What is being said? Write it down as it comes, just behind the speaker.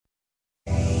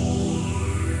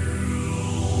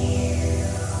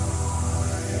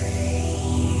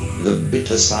of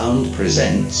Bitter Sound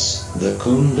presents The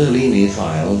Kundalini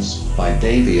Files by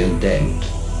Davian Dent.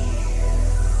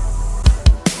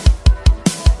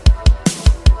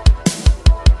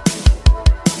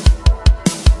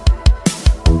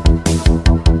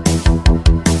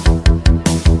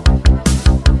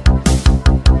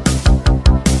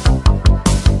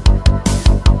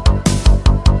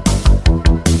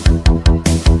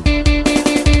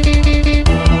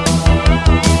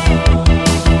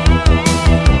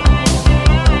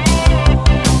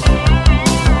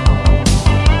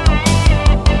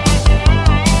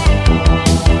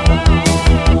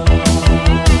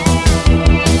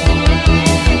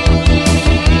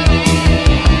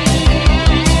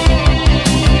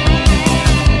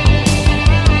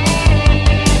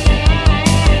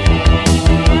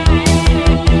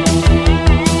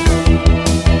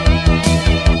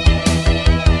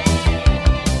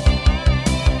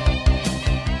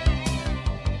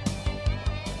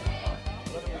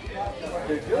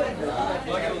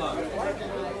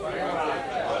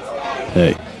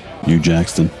 Hey, you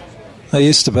Jackson? I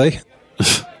used to be.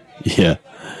 Yeah,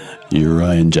 you're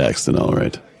Ryan Jackson, all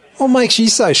right. What makes you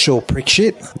so sure, prick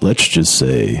shit? Let's just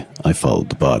say I followed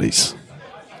the bodies.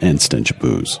 And stench of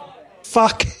booze.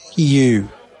 Fuck you.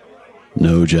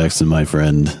 No, Jackson, my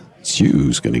friend. It's you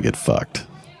who's gonna get fucked.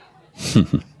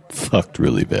 Fucked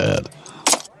really bad.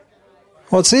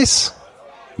 What's this?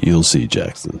 You'll see,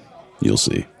 Jackson. You'll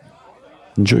see.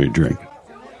 Enjoy your drink.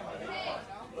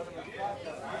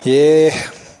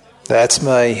 Yeah, that's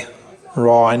me,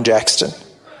 Ryan Jackson.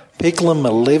 Pickling my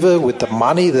liver with the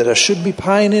money that I should be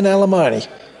paying in alimony.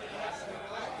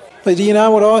 But do you know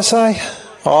what I say?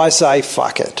 I say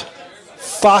fuck it.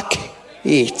 Fuck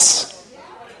it.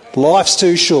 Life's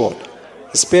too short,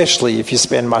 especially if you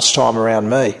spend much time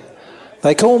around me.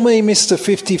 They call me Mr.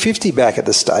 50-50 back at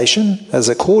the station, as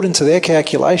according to their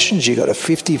calculations, you got a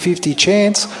 50-50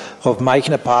 chance of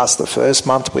making it past the first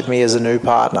month with me as a new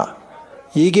partner.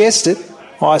 You guessed it,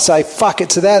 I say fuck it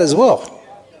to that as well.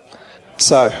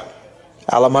 So,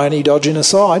 alimony dodging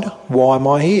aside, why am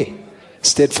I here?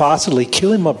 Steadfastly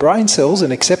killing my brain cells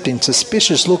and accepting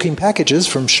suspicious-looking packages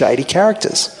from shady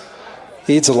characters.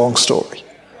 It's a long story.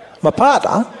 My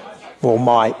partner, well,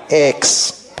 my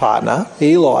ex-partner,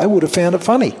 Eli, would have found it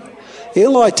funny.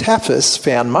 Eli Taffus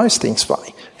found most things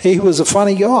funny. He was a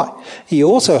funny guy. He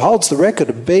also holds the record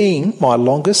of being my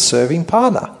longest-serving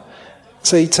partner.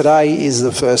 See, today is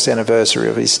the first anniversary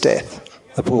of his death.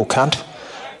 The poor cunt.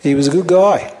 He was a good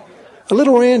guy. A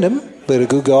little random, but a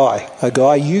good guy. A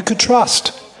guy you could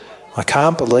trust. I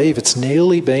can't believe it's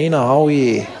nearly been a whole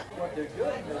year.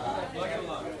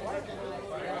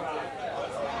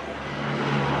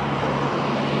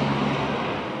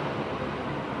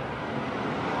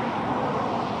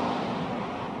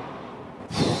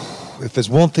 If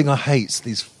there's one thing I hate, it's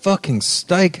these fucking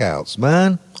stakeouts,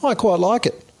 man. I quite like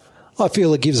it. I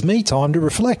feel it gives me time to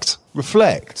reflect.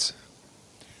 Reflect?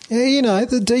 Yeah, you know,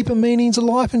 the deeper meanings of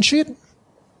life and shit.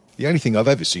 The only thing I've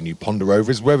ever seen you ponder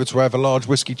over is whether to have a large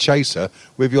whiskey chaser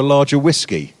with your larger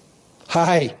whiskey.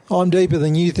 Hey, I'm deeper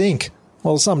than you think.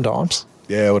 Well, sometimes.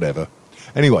 Yeah, whatever.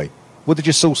 Anyway, what did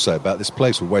your source say about this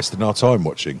place we're wasting our time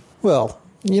watching? Well,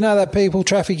 you know that people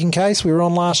trafficking case we were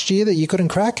on last year that you couldn't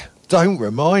crack? Don't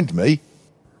remind me.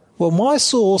 Well, my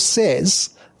source says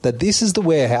that this is the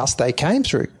warehouse they came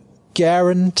through.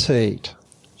 Guaranteed.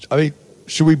 I mean,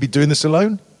 should we be doing this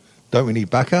alone? Don't we need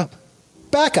backup?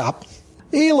 Backup?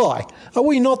 Eli, are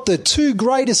we not the two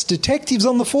greatest detectives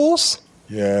on the force?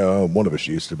 Yeah, one of us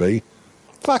used to be.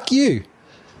 Fuck you.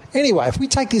 Anyway, if we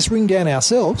take this ring down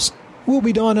ourselves, we'll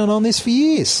be dining on this for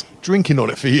years. Drinking on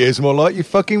it for years, more like. You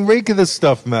fucking reek of the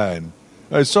stuff, man.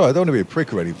 Oh, sorry, I don't want to be a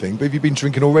prick or anything, but have you been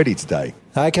drinking already today?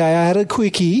 Okay, I had a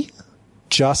quickie,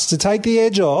 just to take the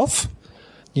edge off.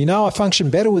 You know I function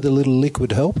better with a little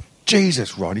liquid help.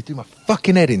 Jesus, Ron, you do my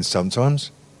fucking head in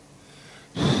sometimes.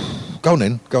 Go on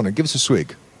then, give us a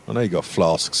swig. I know you got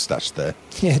flasks stashed there.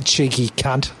 Yeah, cheeky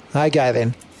cunt. Okay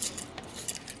then.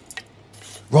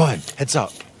 Ryan, heads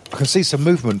up. I can see some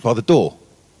movement by the door.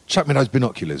 Chuck me those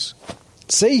binoculars.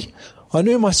 See? I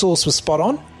knew my source was spot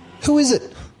on. Who is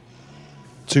it?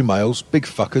 2 males, big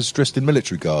fuckers, dressed in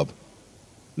military garb.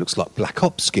 Looks like Black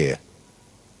Ops gear.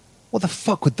 What the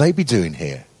fuck would they be doing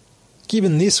here?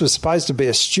 Given this was supposed to be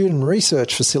a student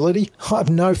research facility, I have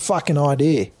no fucking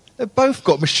idea. They've both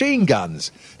got machine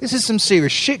guns. This is some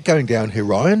serious shit going down here,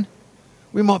 Ryan.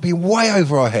 We might be way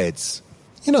over our heads.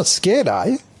 You're not scared, are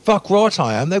you? Fuck right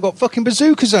I am. They've got fucking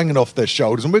bazookas hanging off their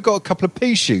shoulders and we've got a couple of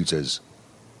pea shooters.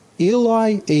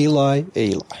 Eli.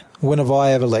 When have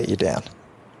I ever let you down?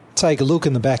 Take a look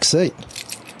in the back seat.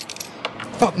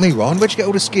 Fuck me, Ryan. Where'd you get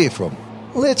all this gear from?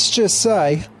 Let's just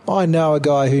say I know a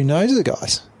guy who knows the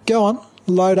guys. Go on,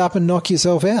 load up and knock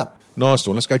yourself out. Nice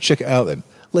one. Let's go check it out then.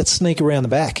 Let's sneak around the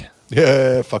back.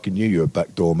 Yeah, fucking you're a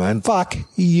backdoor man. Fuck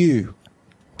you.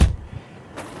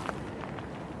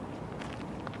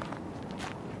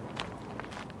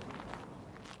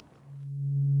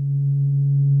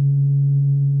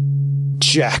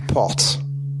 Jackpot.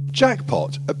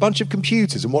 Jackpot? A bunch of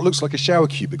computers and what looks like a shower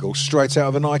cubicle straight out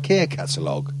of an IKEA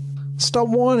catalogue. Stop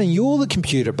whining, you're the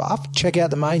computer buff. Check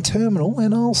out the main terminal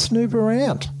and I'll snoop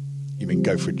around. You mean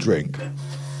go for a drink?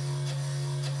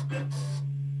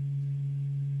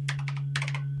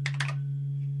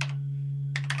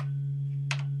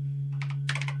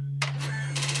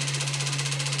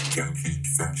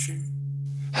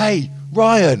 Hey,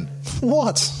 Ryan!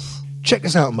 What? Check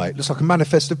this out, mate. Looks like a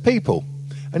manifest of people.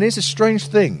 And here's a strange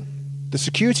thing. The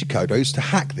security code I used to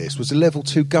hack this was a level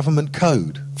 2 government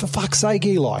code. For fuck's sake,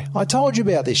 Eli. I told you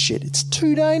about this shit. It's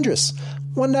too dangerous.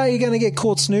 One day you're going to get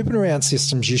caught snooping around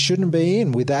systems you shouldn't be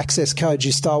in with access codes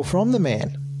you stole from the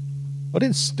man. I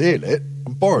didn't steal it.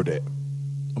 I borrowed it.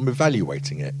 I'm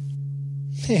evaluating it.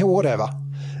 Yeah, whatever.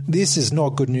 This is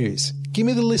not good news. Give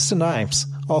me the list of names.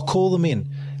 I'll call them in.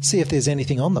 See if there's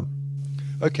anything on them.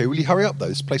 Okay, will you hurry up though?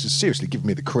 This place is seriously giving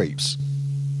me the creeps.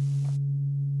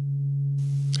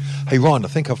 Hey Ryan, I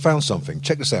think I've found something.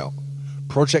 Check this out.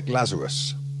 Project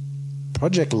Lazarus.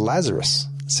 Project Lazarus?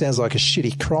 Sounds like a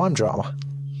shitty crime drama.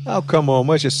 Oh, come on.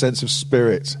 Where's your sense of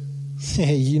spirit?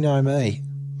 Yeah, you know me.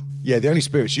 Yeah, the only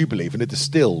spirits you believe in are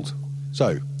distilled.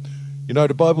 So, you know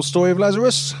the Bible story of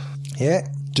Lazarus? Yeah,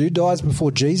 dude dies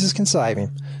before Jesus can save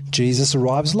him. Jesus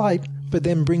arrives late, but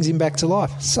then brings him back to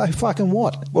life. So fucking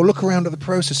what? Well, look around at the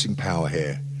processing power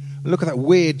here. Look at that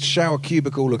weird shower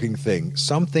cubicle looking thing.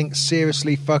 Something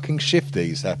seriously fucking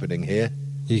shifty's happening here.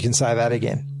 You can say that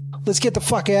again. Let's get the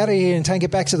fuck out of here and take it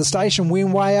back to the station. We're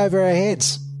way over our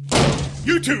heads.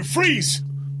 You two, freeze!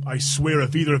 I swear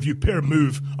if either of you pair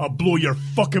move, I'll blow your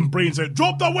fucking brains out.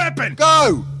 Drop the weapon!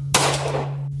 Go!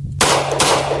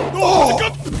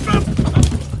 Oh!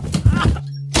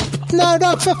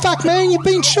 No, for fuck, man, you've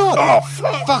been shot. Oh,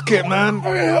 fuck it, man.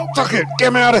 Fuck it,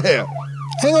 get me out of here.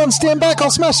 Hang on, stand back, I'll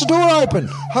smash the door open.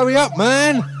 Hurry up,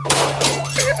 man.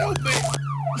 Help me!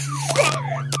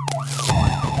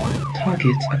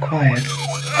 Target acquired.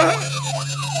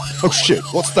 Oh, shit,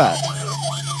 what's that?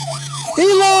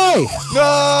 Eli! No!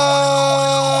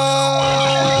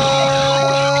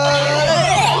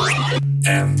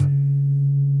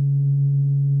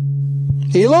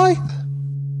 Eli?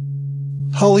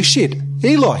 Holy shit,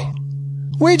 Eli.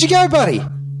 Where'd you go, buddy?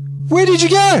 Where did you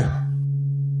go?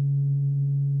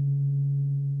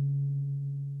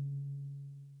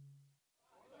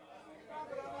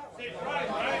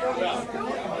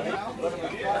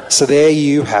 So there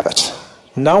you have it.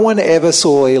 No one ever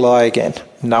saw Eli again.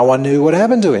 No one knew what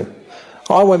happened to him.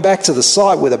 I went back to the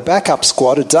site with a backup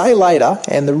squad a day later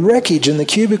and the wreckage and the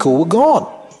cubicle were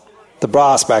gone. The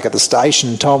brass back at the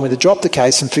station told me to drop the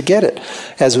case and forget it,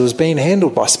 as it was being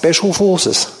handled by special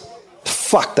forces.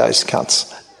 Fuck those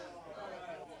cunts.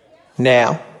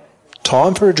 Now,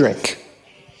 time for a drink.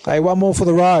 Hey, one more for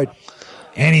the road.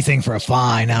 Anything for a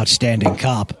fine, outstanding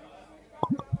cop.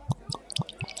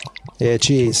 Yeah,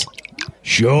 cheers.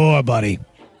 Sure, buddy.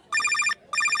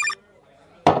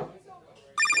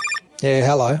 Yeah,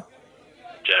 hello.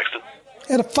 Jackson,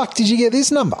 How the fuck did you get this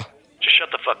number? just shut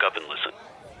the fuck up and listen.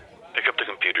 Pick up the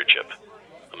computer chip.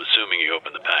 I'm assuming you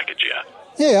opened the package, yeah?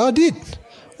 Yeah, I did.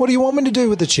 What do you want me to do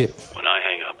with the chip? When I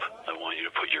hang up, I want you to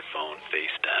put your phone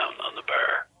face down on the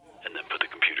bar, and then put the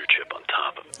computer chip on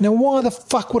top of it. Now, why the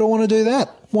fuck would I want to do that?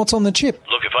 What's on the chip?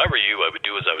 Look, if I were you, I would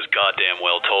do as I was goddamn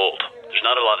well told. There's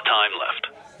not a lot of time left.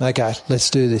 Okay, let's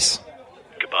do this.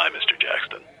 Goodbye, Mr.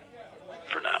 Jackson.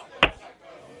 For now.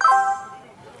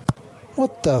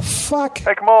 What the fuck?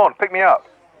 Hey, come on, pick me up.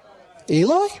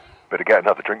 Eli? Better get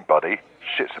another drink, buddy.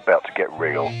 Shit's about to get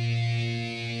real.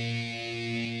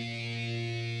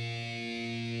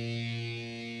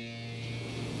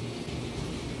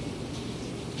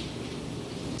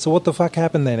 So what the fuck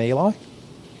happened then, Eli?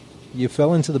 You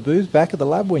fell into the booth back at the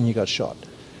lab when you got shot.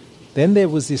 Then there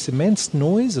was this immense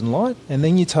noise and light, and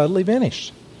then you totally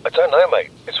vanished. I don't know, mate.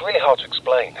 It's really hard to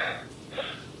explain.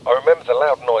 I remember the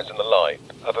loud noise and the light.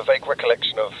 I have a vague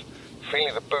recollection of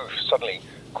feeling the booth suddenly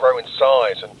grow in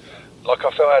size, and like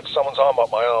I felt I had someone's arm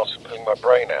up my arse and pulling my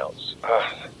brain out.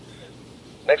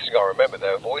 Next thing I remember,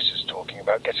 there were voices talking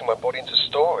about getting my body into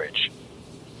storage.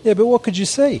 Yeah, but what could you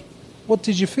see? What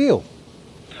did you feel?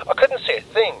 I couldn't see a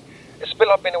thing. It's a bit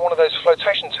like being in one of those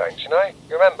flotation tanks, you know?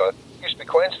 You remember? Used to be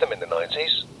quite into them in the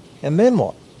 90s. And then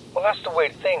what? Well, that's the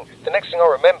weird thing. The next thing I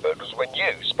remembered was when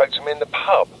you spoke to me in the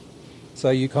pub. So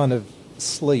you kind of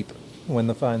sleep when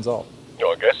the phone's off?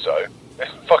 I guess so.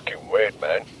 It's fucking weird,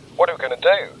 man. What are we going to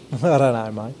do? I don't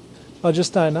know, mate. I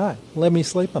just don't know. Let me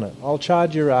sleep on it. I'll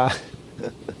charge your, I'll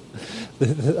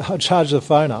charge the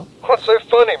phone up. What's so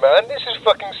funny, man? This is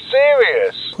fucking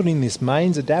serious. Putting this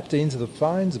mains adapter into the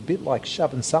phone's a bit like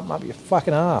shoving something up your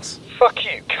fucking ass. Fuck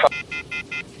you, cunt.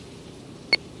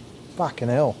 Fucking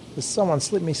hell. Has someone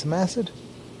slipped me some acid?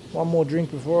 One more drink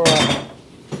before I...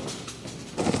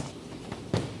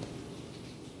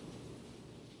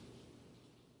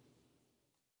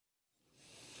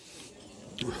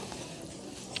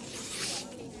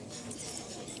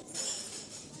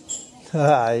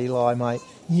 Eli, mate.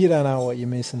 You don't know what you're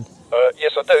missing.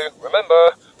 Yes, I do. Remember,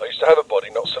 I used to have a body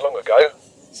not so long ago.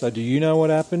 So do you know what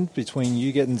happened between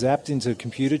you getting zapped into a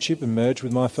computer chip and merged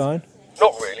with my phone?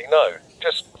 Not really, no.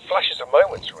 Just flashes of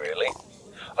moments, really.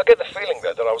 I get the feeling,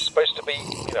 though, that I was supposed to be,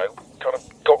 kind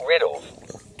of got rid of.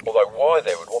 Although why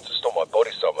they would want to store my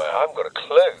body somewhere, I haven't got a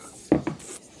clue.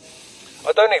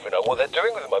 I don't even know what they're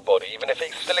doing with my body, even if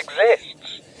it still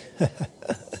exists.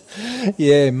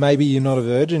 Yeah, maybe you're not a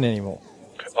virgin anymore.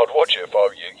 I'd watch it if I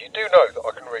were you. You do know that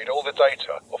I can read all the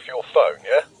data off your phone,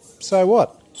 yeah? So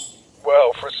what?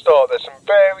 Well, for a start, there's some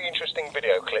very interesting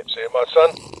video clips here, my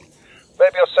son.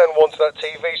 Maybe I'll send one to that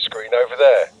TV screen over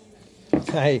there.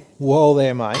 Hey, whoa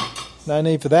there, mate. No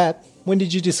need for that. When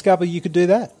did you discover you could do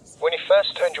that? When you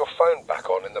first turned your phone back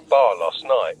on in the bar last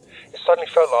night, it suddenly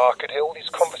felt like I could hear all these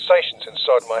conversations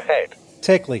inside my head.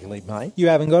 Technically, mate, you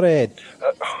haven't got a head.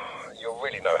 You're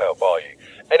really no help, are you?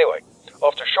 Anyway,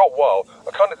 after a short while,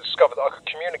 I kind of discovered that I could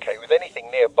communicate with anything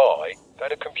nearby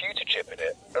that had a computer chip in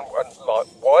it, and like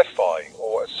Wi-Fi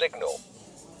or a signal.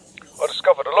 I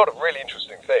discovered a lot of really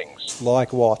interesting things.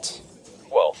 Like what?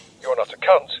 Well, you're an utter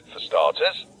cunt, for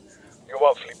starters. Your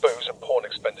monthly booze and porn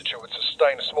expenditure would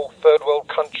sustain a small third world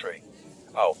country.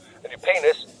 Oh, and your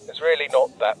penis is really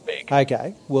not that big.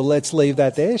 Okay, well let's leave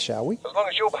that there, shall we? As long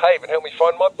as you'll behave and help me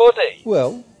find my body.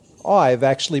 Well, I've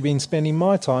actually been spending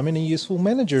my time in a useful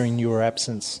manner during your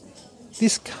absence.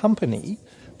 This company,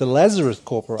 the Lazarus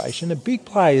Corporation, are big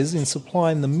players in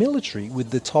supplying the military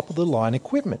with the top-of-the-line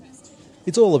equipment.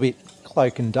 It's all a bit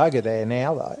cloak and dagger there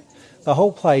now, though. The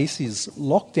whole place is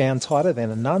locked down tighter than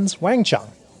a nun's wang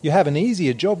chung. You have an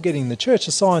easier job getting the Church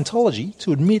of Scientology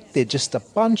to admit they're just a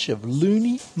bunch of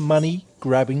loony,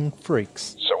 money-grabbing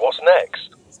freaks. So what's next?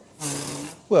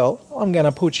 Well, I'm going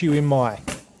to put you in my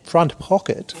front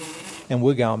pocket and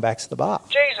we're going back to the bar.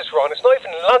 Jesus, Ryan, it's not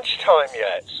even lunchtime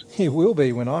yet. It will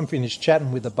be when I'm finished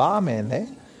chatting with the barman there.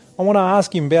 I want to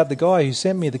ask him about the guy who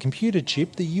sent me the computer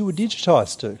chip that you were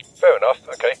digitised to. Fair enough,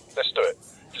 okay, let's do it.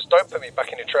 Just don't put me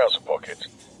back in your trouser pocket.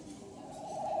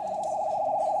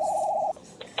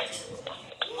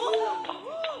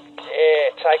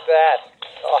 Yeah, take that.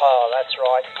 Oh, that's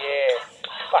right, yeah.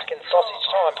 Fucking sausage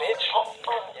time, bitch.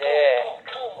 Yeah.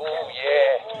 Ooh,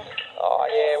 yeah. Oh,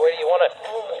 yeah, where do you want it?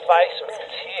 The face or the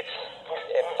tits?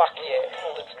 Yeah, fuck yeah.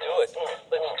 Let's do it.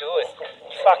 Let's do it.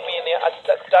 You fuck me in the...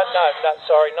 No,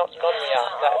 sorry, not in the arm.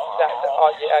 No,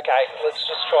 oh, yeah, okay, let's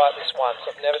just try it this once.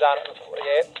 I've never done it before.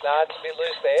 Yeah, no, it's a bit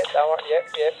loose there. Don't worry.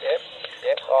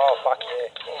 Yep. Oh, fuck yeah.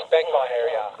 Spank my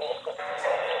hairy ass.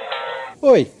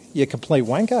 Oi, you complete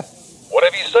wanker.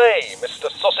 Whatever you say, Mr.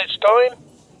 Sausage Time.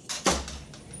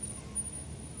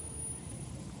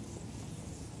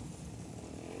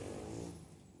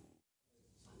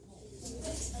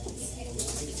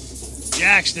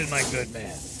 Jackson, my good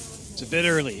man. It's a bit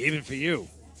early, even for you.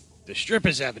 The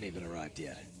strippers haven't even arrived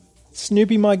yet.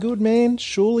 Snoopy, my good man,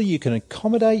 surely you can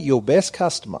accommodate your best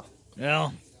customer.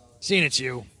 Well, seeing it's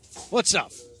you. What's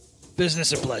up?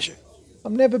 Business or pleasure?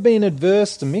 I've never been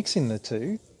adverse to mixing the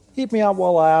two. Hit me up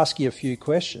while I ask you a few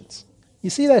questions. You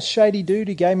see that shady dude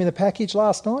who gave me the package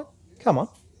last night? Come on.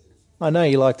 I know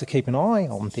you like to keep an eye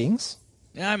on things.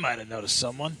 Yeah, I might have noticed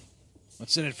someone.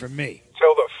 What's in it for me?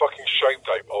 Tell that fucking shape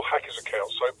tape I'll hack his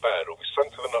account so bad he'll be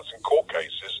sent to the nuts in court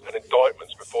cases and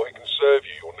indictments before he can serve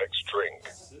you your next drink.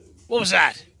 What was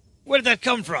that? Where did that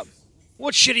come from?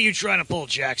 What shit are you trying to pull,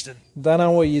 Jackson? Don't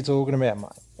know what you're talking about,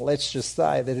 mate. Let's just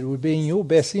say that it would be in your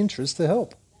best interest to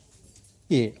help.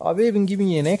 Yeah, I've even given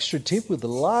you an extra tip with the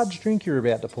large drink you're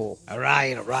about to pour. All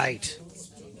right.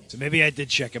 So maybe I did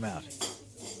check him out.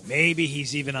 Maybe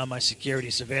he's even on my security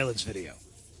surveillance video.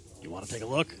 You want to take a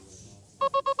look?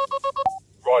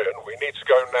 Ryan, we need to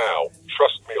go now.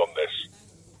 Trust me on this.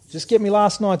 Just get me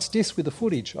last night's disc with the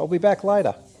footage. I'll be back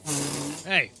later.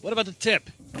 Hey, what about the tip?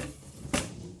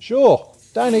 Sure.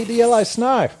 Don't eat the yellow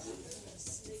snow.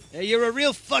 Hey, you're a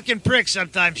real fucking prick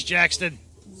sometimes, Jackson.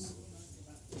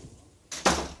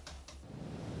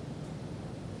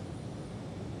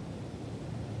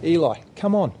 Eli,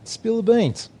 come on, spill the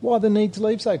beans. Why the need to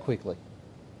leave so quickly?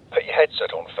 Put your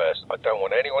headset on first. I don't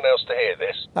want anyone else to hear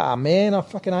this. Ah, man, I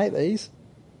fucking hate these.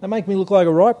 They make me look like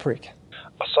a right prick.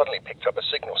 I suddenly picked up a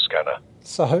signal scanner.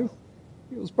 So?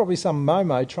 It was probably some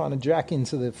Momo trying to jack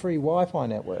into the free Wi-Fi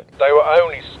network. They were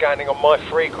only scanning on my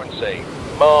frequency.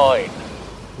 Mine.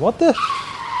 What the?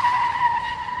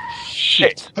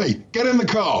 Shit. Hey, get in the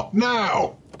car,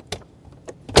 now!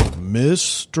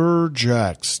 Mr.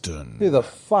 Jackson. Who the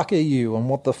fuck are you and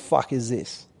what the fuck is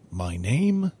this? My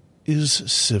name is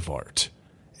Sivart,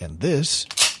 and this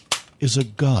is a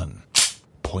gun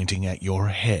pointing at your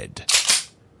head.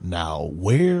 Now,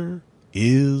 where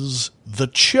is the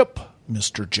chip,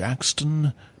 Mr.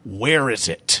 Jackson? Where is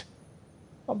it?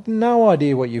 I've no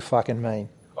idea what you fucking mean.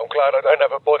 I'm glad I don't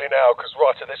have a body now, because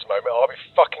right at this moment I'll be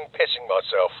fucking pissing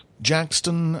myself.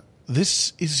 Jackson,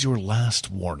 this is your last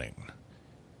warning.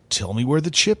 Tell me where the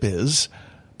chip is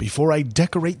before I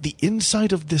decorate the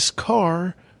inside of this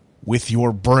car with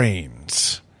your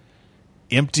brains.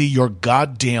 Empty your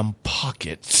goddamn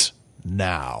pockets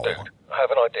now. Dude, I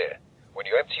have an idea. When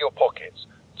you empty your pockets,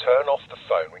 turn off the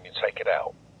phone when you take it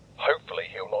out. Hopefully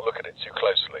he'll not look at it too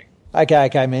closely.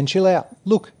 Okay, man, chill out.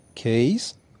 Look,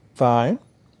 keys, phone,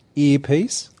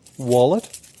 earpiece,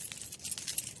 wallet.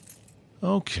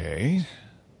 Okay.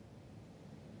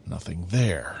 Nothing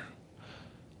there.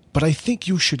 But I think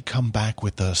you should come back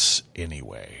with us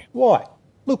anyway. Why?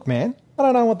 Look, man, I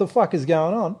don't know what the fuck is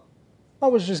going on. I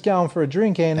was just going for a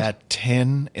drink and... At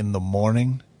 10 in the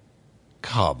morning?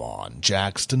 Come on,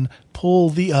 Jackson.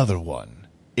 Pull the other one.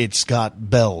 It's got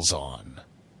bells on.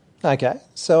 Okay,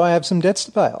 so I have some debts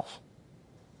to pay off.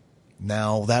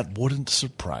 Now, that wouldn't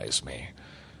surprise me.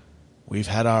 We've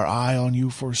had our eye on you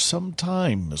for some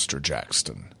time, Mr.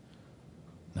 Jackson.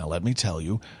 Now, let me tell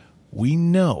you, we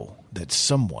know that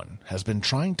someone has been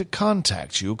trying to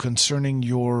contact you concerning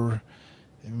your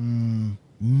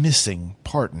missing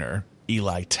partner,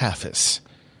 Eli Taffis.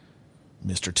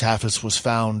 Mr. Taffis was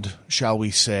found, shall we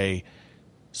say,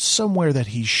 somewhere that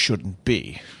he shouldn't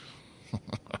be.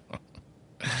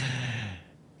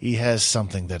 He has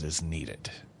something that is needed.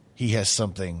 He has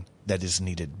something that is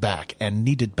needed back, and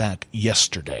needed back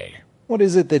yesterday. What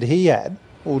is it that he had,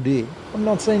 or did? I've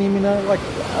not seen him in,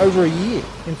 over a year.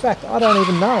 In fact, I don't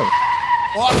even know.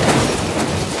 What?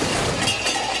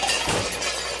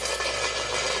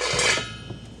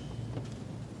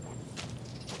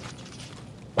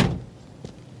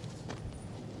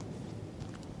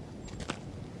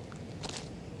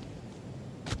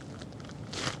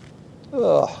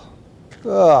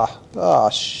 Oh,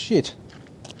 shit.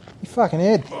 You fucking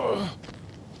head.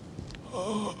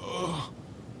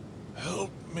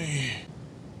 Help me.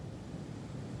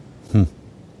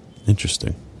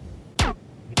 Interesting.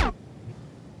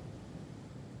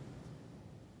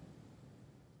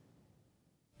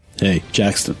 Hey,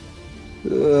 Jackson.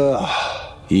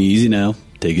 Easy now.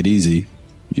 Take it easy.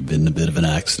 You've been in a bit of an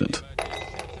accident.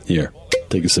 Here,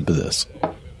 take a sip of this.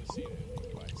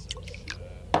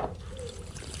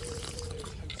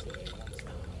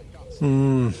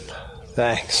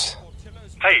 Thanks.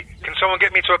 Hey, can someone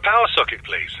get me to a power socket,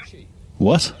 please?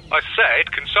 What? I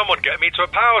said, can someone get me to a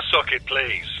power socket,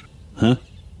 please? Huh?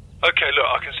 Okay, look,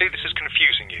 I can see this is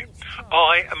confusing you.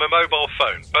 I am a mobile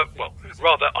phone.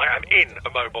 Rather, I am in a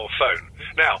mobile phone.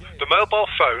 Now, the mobile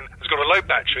phone has got a low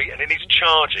battery and it needs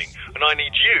charging, and I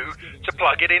need you to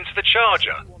plug it into the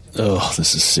charger. Oh,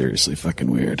 this is seriously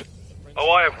fucking weird. Oh,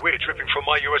 I have weird dripping from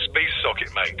my USB socket,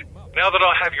 mate. Now that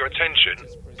I have your attention,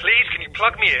 please can you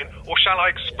plug me in, or shall I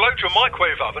explode your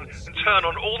microwave oven and turn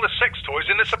on all the sex toys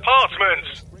in this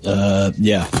apartment?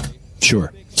 Yeah.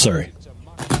 Sure. Sorry.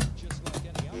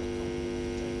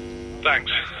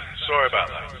 Thanks. Sorry about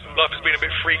that. Life has been a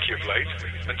bit freaky of late,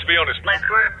 and to be honest, my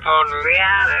grip on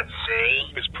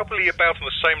reality is probably about on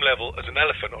the same level as an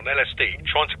elephant on LSD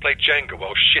trying to play Jenga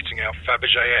while shitting out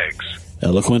Fabergé eggs.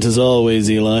 Eloquent as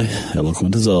always, Eli.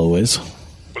 Eloquent as always.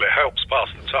 Well, it helps pass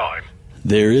the time.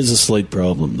 There is a slight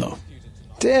problem, though.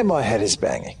 Damn, my head is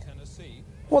banging.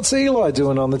 What's Eli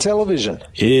doing on the television?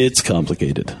 It's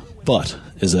complicated. But,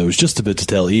 as I was just about to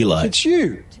tell Eli... It's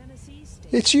you.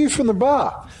 It's you from the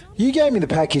bar. You gave me the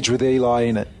package with Eli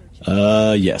in it.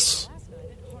 Yes.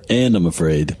 And I'm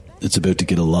afraid it's about to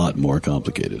get a lot more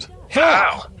complicated.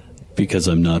 How? Because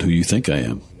I'm not who you think I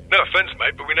am. No offence,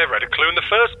 mate, but we never had a clue in the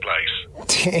first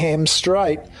place. Damn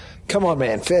straight. Come on,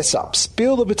 man, fess up.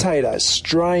 Spill the potatoes,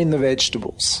 strain the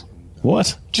vegetables.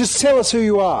 What? Just tell us who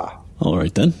you are. All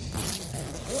right, then.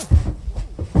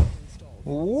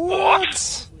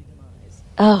 What?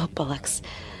 Oh, bollocks.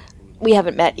 We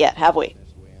haven't met yet, have we?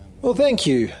 Well, thank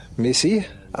you, Missy.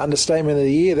 Understatement of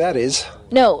the year, that is.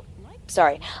 No,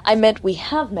 Sorry, I meant we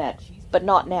have met, but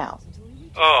not now.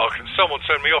 Oh, can someone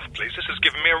turn me off, please? This has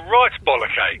given me a right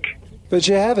bollock-ache. But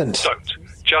you haven't. Don't.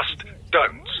 Just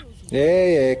don't.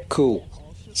 Yeah, cool.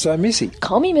 So, Missy.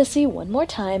 Call me Missy one more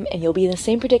time, and you'll be in the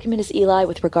same predicament as Eli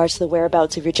with regards to the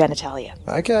whereabouts of your genitalia.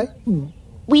 Okay.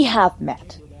 We have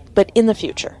met, but in the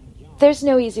future. There's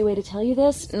no easy way to tell you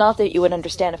this, not that you would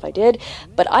understand if I did,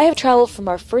 but I have traveled from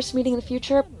our first meeting in the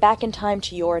future back in time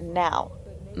to your now.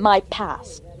 My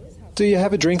past. Do you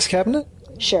have a drinks cabinet?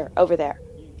 Sure, over there.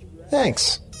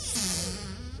 Thanks.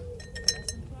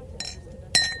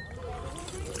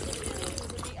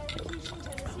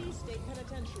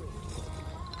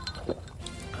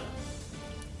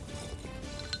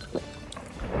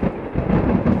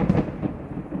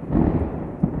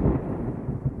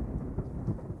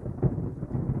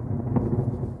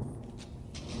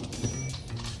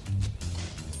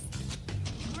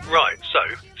 Right, so,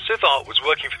 Sivart was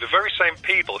working for the very same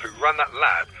people who ran that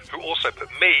lab, who also put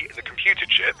me in the computer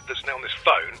chip that's now on this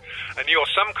phone, and you're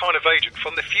some kind of agent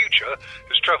from the future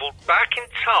who's travelled back in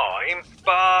time,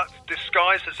 but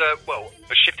disguised as a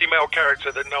shifty male character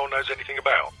that no one knows anything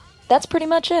about. That's pretty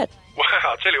much it. Wow,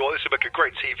 I'll tell you what, this would make a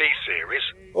great TV series.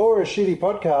 Or a shitty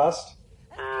podcast.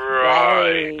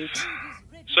 Right.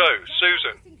 So,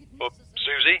 Susan, or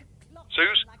Susie?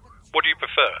 Suze, what do you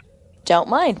prefer? Don't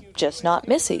mind, just not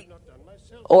Missy.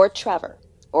 Or Trevor.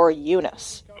 Or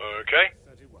Eunice. Okay.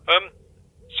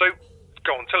 So,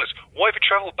 go on, tell us, why have you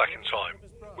travelled back in time?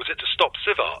 Was it to stop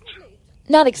Sivart?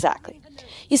 Not exactly.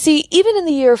 You see, even in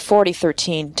the year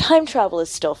 4013, time travel is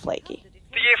still flaky.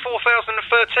 The year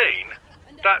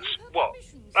 4013? That's what?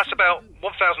 That's about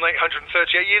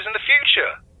 1,838 years in the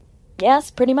future.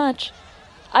 Yes, pretty much.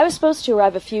 I was supposed to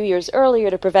arrive a few years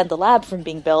earlier to prevent the lab from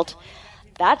being built.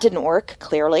 That didn't work,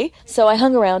 clearly, so I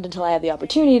hung around until I had the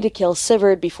opportunity to kill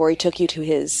Sivard before he took you to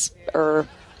his,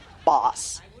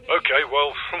 boss. Okay,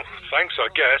 well, thanks, I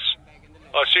guess.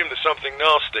 I assume there's something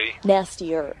nasty.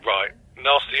 Nastier. Right,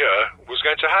 nastier was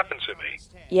going to happen to me.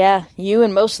 Yeah, you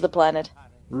and most of the planet.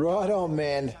 Right on,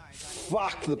 man.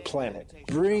 Fuck the planet.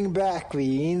 Bring back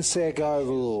the insect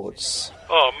overlords.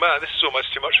 Oh, man, this is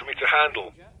almost too much for me to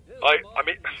handle. I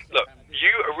mean, look,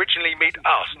 you originally meet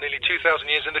us nearly 2,000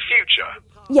 years in the future.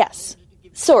 Yes,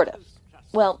 sort of.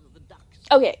 Well,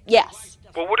 okay, yes.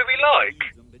 Well, what are we like?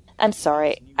 I'm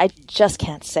sorry, I just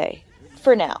can't say.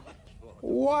 For now.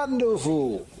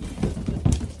 Wonderful.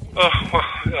 Oh,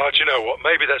 well, do you know what?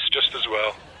 Maybe that's just as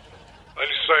well.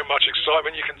 Only so much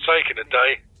excitement you can take in a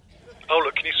day. Oh,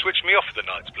 look, can you switch me off for the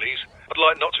nights, please? I'd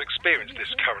like not to experience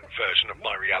this current version of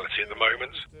my reality at the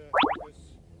moment.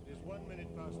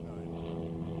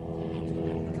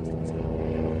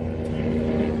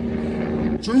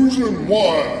 Susan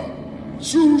Wire!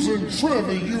 Susan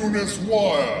Trevor Eunice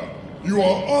Wire! You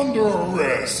are under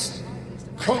arrest!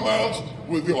 Come out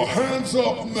with your hands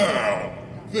up now!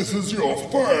 This is your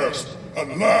first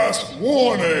and last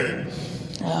warning!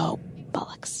 Oh,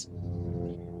 bollocks.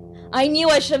 I knew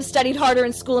I should have studied harder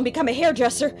in school and become a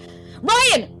hairdresser.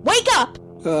 Ryan, wake up!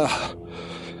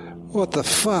 What the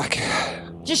fuck?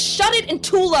 Just shut it and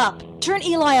tool up. Turn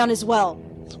Eli on as well.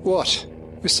 What?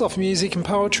 With soft music and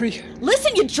poetry?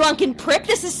 Listen, you drunken prick,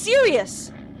 this is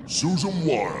serious. Susan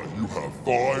Wire, you have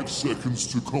 5 seconds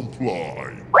to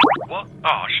comply. What?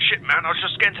 Oh, shit, man, I was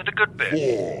just getting to the good bit.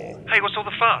 4. Hey, what's all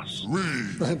the fuss?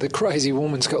 3. The crazy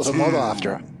woman's got the mob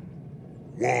after her.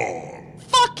 1.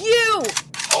 Fuck you!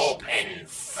 Open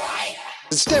fire!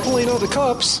 It's definitely not the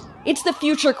cops. It's the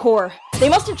Future Corps. They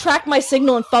must have tracked my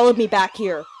signal and followed me back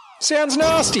here. Sounds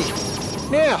nasty.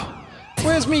 Now,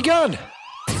 where's me gun?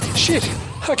 Shit,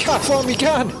 I can't find me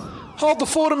gun. Hold the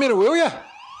fort a minute, will ya?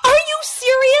 Are you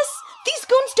serious? These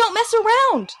goons don't mess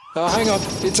around. Oh, hang on.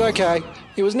 It's okay.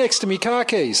 It was next to me car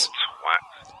keys.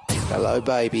 Twat. Hello,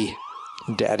 baby.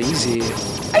 Daddy's here.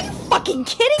 Are you fucking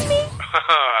kidding me?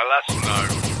 That's no.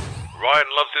 Ryan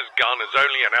loves his gun as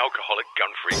only an alcoholic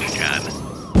gun freak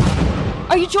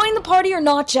can. Are you joining the party or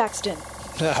not, Jackson?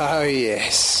 Oh,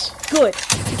 yes. Good.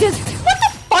 Because what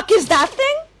the fuck is that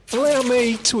thing? Allow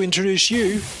me to introduce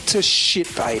you to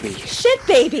Shit Baby. Shit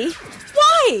Baby?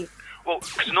 Why? Well,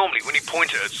 because normally when you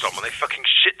point it at someone, they fucking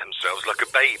shit themselves like a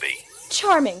baby.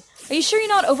 Charming. Are you sure you're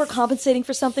not overcompensating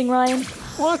for something, Ryan?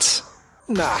 What?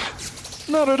 Nah,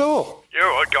 not at all. You're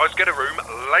alright, guys, get a room.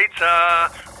 Later.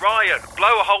 Ryan,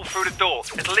 blow a hole through the door.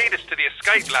 It'll lead us to the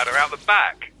escape ladder out the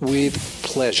back. With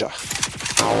pleasure.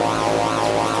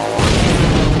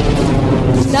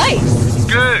 Nice.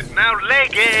 Good, now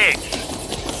leg it.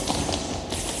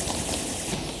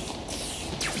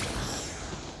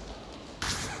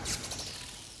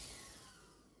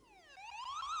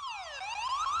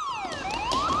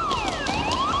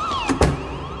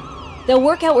 They'll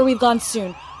work out where we've gone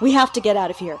soon. We have to get out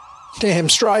of here. Damn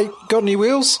straight. Got any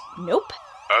wheels? Nope.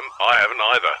 I haven't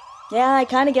either. Yeah, I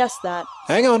kind of guessed that.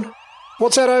 Hang on.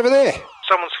 What's that over there?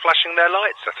 Someone's flashing their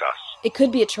lights at us. It could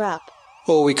be a trap.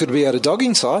 Or we could be at a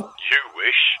dogging site. You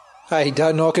wish. Hey,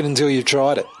 don't knock it until you've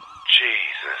tried it.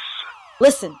 Jesus.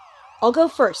 Listen, I'll go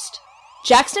first.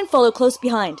 Jackson, follow close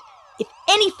behind. If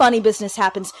any funny business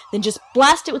happens, then just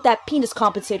blast it with that penis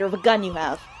compensator of a gun you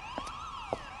have.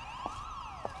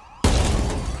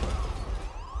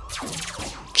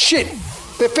 Shit!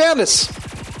 They found us!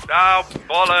 Oh,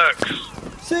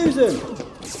 bollocks. Susan!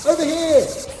 Over here!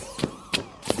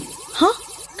 Huh?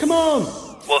 Come on!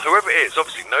 Well, whoever it is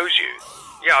obviously knows you.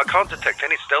 Yeah, I can't detect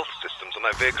any stealth systems on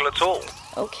that vehicle at all.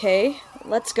 Okay,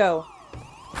 let's go.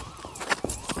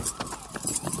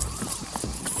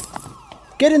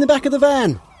 Get in the back of the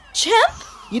van! Champ?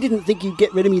 You didn't think you'd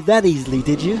get rid of me that easily,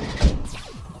 did you?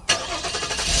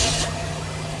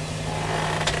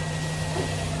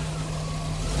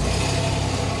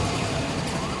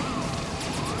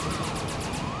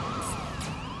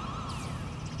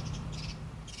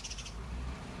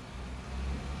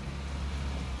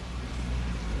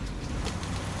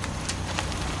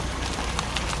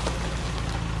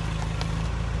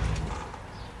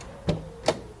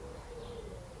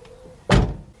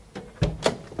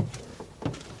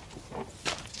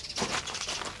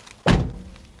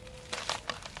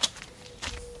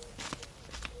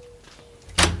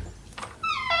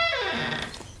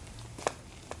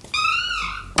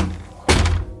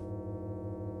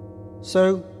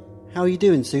 So, how are you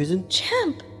doing, Susan?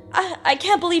 Champ, I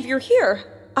can't believe you're here.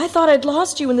 I thought I'd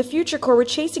lost you when the Future Corps were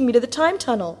chasing me to the time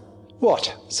tunnel.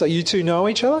 What? So you two know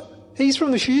each other? He's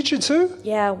from the future too?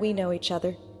 Yeah, we know each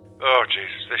other. Oh,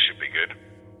 Jesus, this should be good.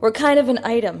 We're kind of an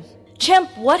item. Champ,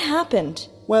 what happened?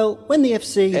 Well, when the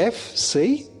FC...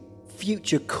 FC?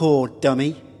 Future Corps,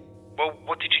 dummy. Well,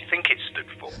 what did you think it stood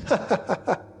for?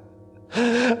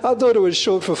 I thought it was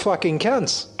short for fucking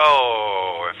cunts.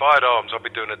 Oh, if I had arms, I'd be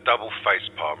doing a double face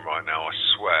palm right now, I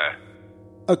swear.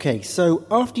 Okay, so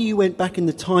after you went back in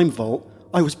the time vault,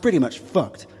 I was pretty much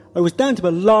fucked. I was down to my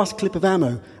last clip of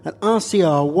ammo at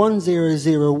RCR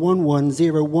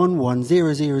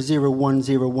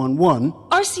 100111100011011.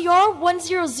 RCR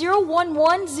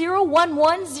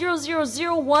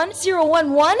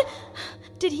 100110110001011?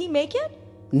 Did he make it?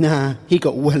 Nah, he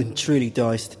got well and truly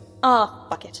diced. Ah,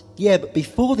 fuck it. Yeah, but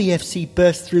before the FC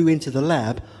burst through into the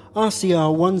lab,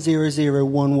 RCR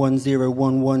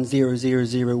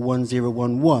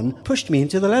 1001110001011 pushed me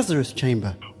into the Lazarus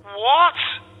chamber. What?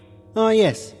 Ah,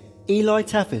 yes. Eli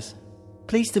Taffis.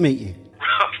 Pleased to meet you.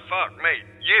 Fuck me.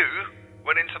 You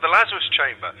went into the Lazarus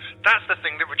chamber. That's the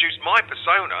thing that reduced my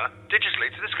persona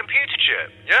digitally to this computer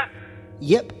chip, yeah?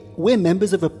 Yep, we're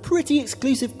members of a pretty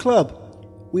exclusive club.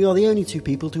 We are the only two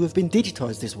people to have been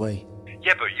digitized this way.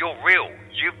 Yeah, but you're real.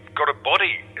 You've got a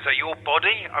body. Is that your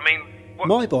body? I mean... what?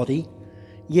 My body?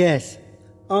 Yes.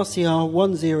 RCR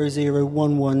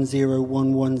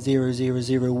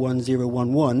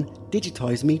 1001110001011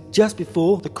 digitised me just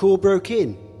before the core broke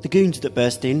in. The goons that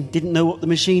burst in didn't know what the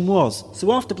machine was,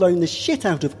 so after blowing the shit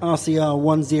out of RCR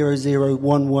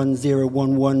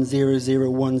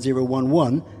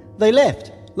 1001110101011, they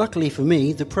left. Luckily for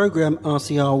me, the program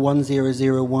RCR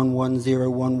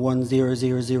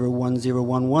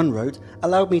 10011101010001011 wrote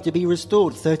allowed me to be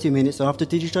restored 30 minutes after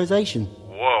digitisation.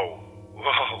 Whoa.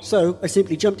 So I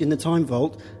simply jumped in the time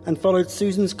vault and followed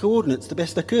Susan's coordinates the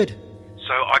best I could.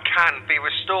 So I can be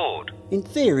restored? In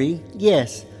theory,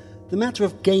 yes. The matter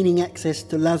of gaining access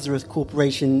to Lazarus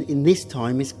Corporation in this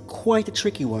time is quite a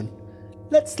tricky one.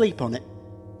 Let's sleep on it.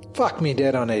 Fuck me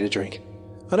dead, I need a drink.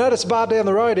 I noticed a bar down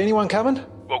the road. Anyone coming?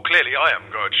 Well, clearly I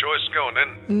haven't got a choice. Go on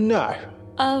then. No.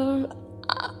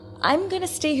 I'm gonna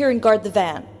stay here and guard the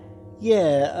van.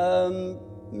 Yeah,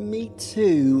 me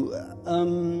too.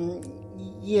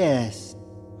 Yes.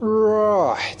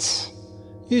 Right.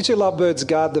 You two lovebirds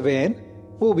guard the van.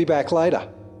 We'll be back later.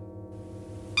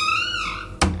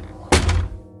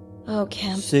 Oh,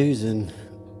 Camp. Susan.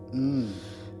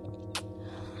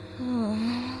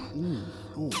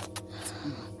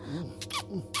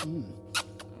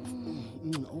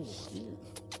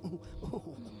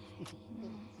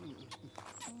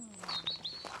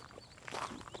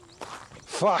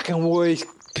 Fucking weak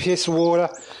piss water.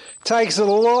 Takes a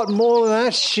lot more than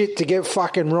that shit to get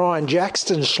fucking Ryan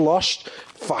Jackson sloshed.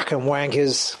 Fucking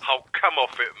wankers. Oh, come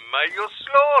off it, mate. You're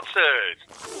slaughtered.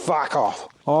 Fuck off.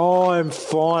 I'm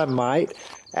fine, mate.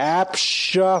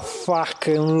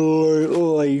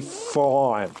 Abso-fucking-lutely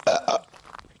fine.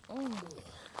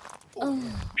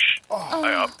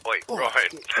 Hey up, wait,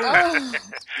 Ryan.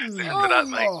 Listen to that,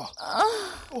 mate.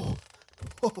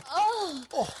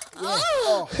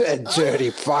 Dirty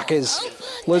fuckers.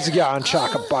 Let's go and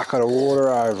chuck a bucket of water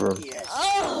over them.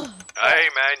 Hey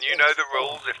man, you know the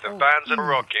rules. If the bands are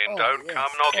rocking, don't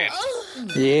come knocking.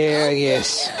 Yeah, I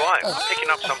guess. Right, I'm picking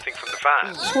up something from the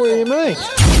van. What do you mean?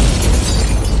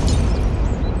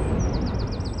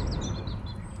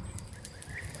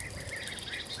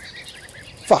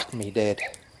 Fuck me, Dad.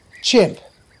 Chimp.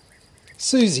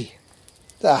 Susie.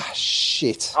 Ah,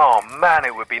 shit. Oh man,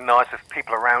 it would be nice if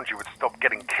people around you would stop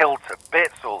getting killed to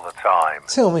bits all the time.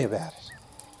 Tell me about it.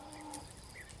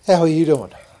 How are you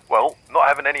doing? Well, not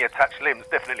having any attached limbs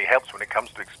definitely helps when it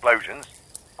comes to explosions.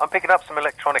 I'm picking up some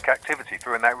electronic activity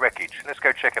through in that wreckage. Let's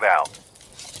go check it out.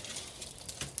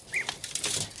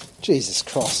 Jesus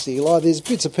Christ, Eli, there's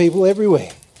bits of people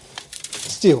everywhere.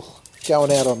 Still,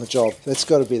 going out on the job, that's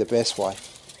got to be the best way.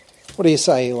 What do you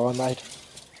say, Eli, mate?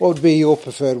 What would be your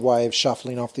preferred way of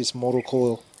shuffling off this mortal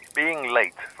coil? Being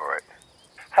late for it.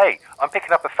 Hey, I'm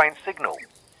picking up a faint signal.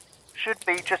 Should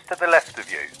be just to the left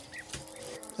of you.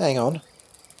 Hang on.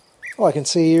 All I can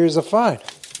see here is a phone.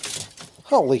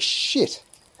 Holy shit.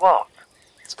 What?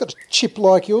 It's got a chip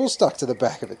like yours stuck to the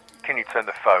back of it. Can you turn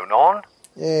the phone on?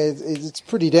 Yeah, it's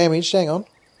pretty damaged. Hang on.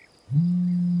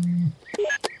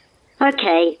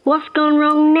 Okay, what's gone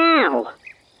wrong now?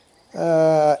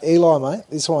 Eli, mate,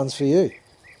 this one's for you.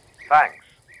 Thanks.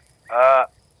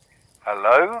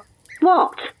 Hello?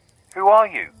 What? Who are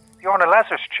you? You're on a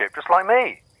Lazarus chip, just like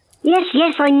me.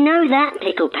 Yes, I know that,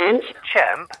 Pickle Pants.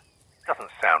 Champ?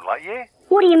 Doesn't sound like you.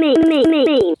 What do you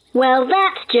mean? Well,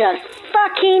 that's just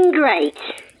fucking great.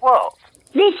 What?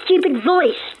 This stupid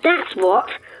voice, that's what.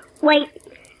 Wait,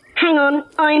 hang on,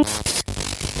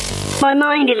 my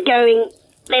mind is going.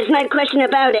 There's no question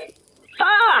about it.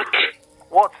 Fuck!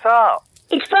 What's up?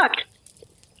 It's fucked.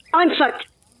 I'm fucked.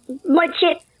 My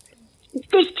chip,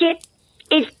 this chip,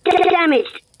 is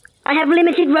damaged. I have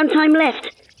limited runtime left.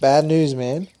 Bad news,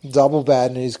 man. Double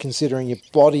bad news considering your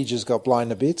body just got blown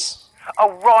to bits.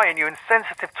 Oh, Ryan, you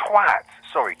insensitive twat.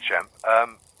 Sorry, Champ.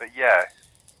 But yeah,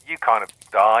 you kind of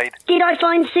died. Did I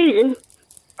find Susan?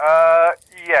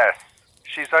 Yes.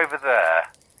 She's over there.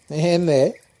 And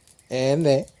there. And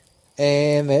there.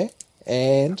 And there.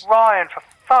 And... Ryan, for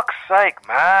fuck's sake,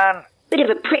 man. Bit of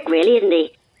a prick, really, isn't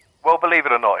he? Well, believe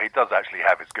it or not, he does actually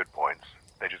have his good points.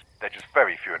 They're just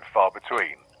very few and far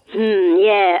between.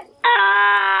 Yeah.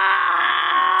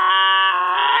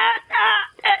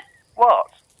 What?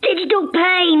 Digital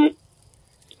pain.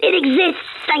 It exists,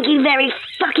 thank you very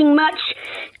fucking much.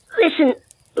 Listen,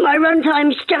 my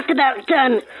runtime's just about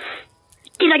done.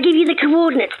 Did I give you the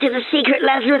coordinates to the secret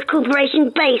Lazarus Corporation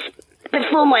base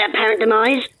before my apparent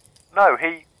demise? No,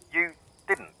 you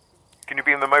didn't. Can you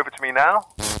beam them over to me now?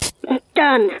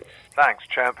 Done. Thanks,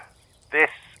 champ. This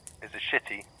is a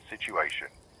shitty situation.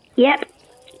 Yep.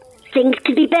 Things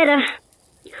could be better.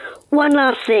 One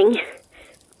last thing.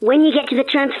 When you get to the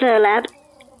transfer lab,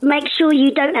 make sure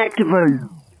you don't activate.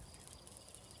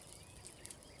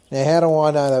 Now, how do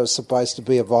I know that was supposed to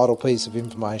be a vital piece of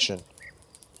information?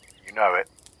 You know it.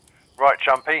 Right,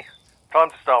 Chumpy. Time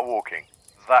to start walking.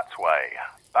 That way.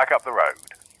 Back up the road.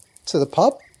 To the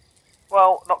pub?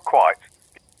 Well, not quite.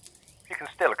 You can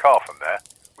steal a car from there.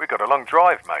 We've got a long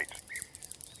drive, mate.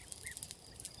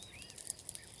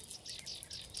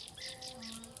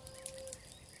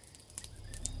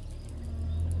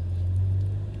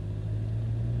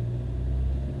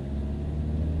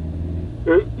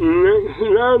 Next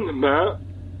roundabout,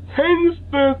 heads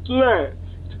first left.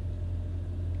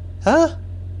 Huh?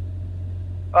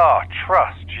 Oh,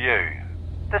 trust you.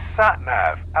 The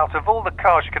sat-nav. Out of all the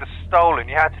cars you could have stolen,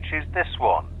 you had to choose this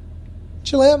one.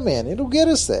 Chill out, man. It'll get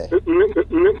us there.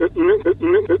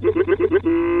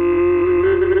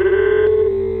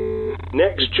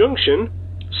 Next junction,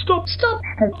 stop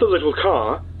the little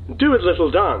car, do a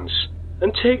little dance,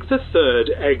 and take the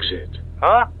third exit.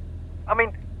 Huh? I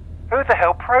mean, who the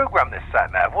hell programmed this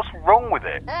sat-nav? What's wrong with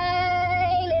it?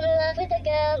 I'm in love with the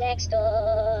girl next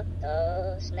door.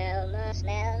 Oh, smell my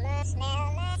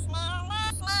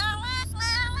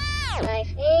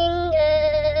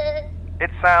finger.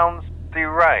 It sounds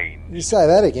deranged. You say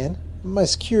that again.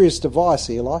 Most curious device,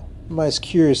 Eli. Most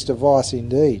curious device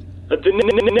indeed. At the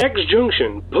next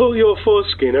junction, pull your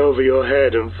foreskin over your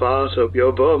head and fart up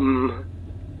your bum.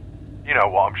 You know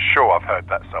what, I'm sure I've heard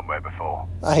that somewhere before.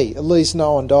 Hey, at least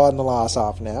no one died in the last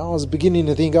half an hour. I was beginning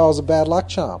to think I was a bad luck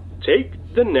charm. Take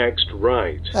the next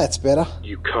right. That's better.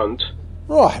 You cunt.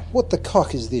 Right, what the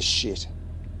cock is this shit?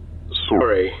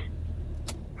 Sorry.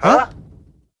 Huh?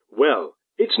 Well,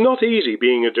 it's not easy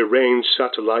being a deranged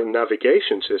satellite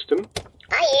navigation system.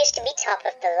 I used to be top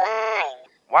of the line.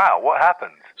 Wow, what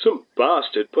happened? Some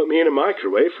bastard put me in a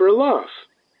microwave for a laugh.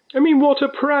 I mean, what a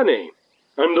pranny.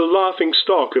 I'm the laughing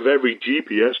stock of every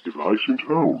GPS device in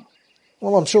town.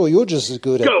 Well, I'm sure you're just as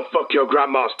good at... Go fuck your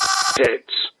grandma's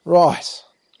tits. Right.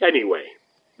 Anyway,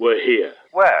 we're here.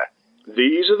 Where?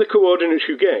 These are the coordinates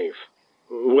you gave.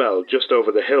 Well, just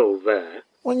over the hill there.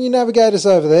 Why don't you navigate us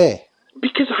over there?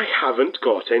 Because I haven't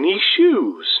got any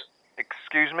shoes.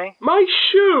 Excuse me? My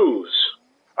shoes!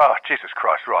 Oh, Jesus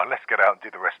Christ, Ryan, let's get out and do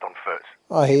the rest on foot.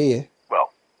 I hear you.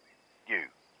 Well, you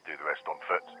do the rest on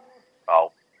foot.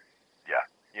 I'll... yeah,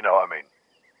 you know what I mean.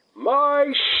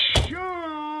 My shoes!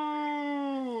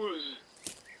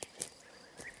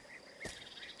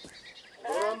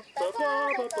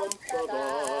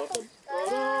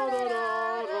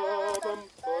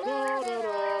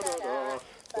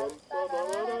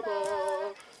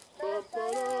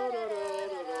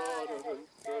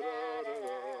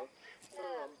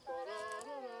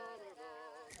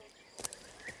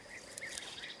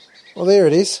 Well, there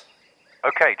it is.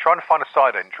 Okay, trying to find a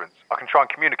side entrance. I can try and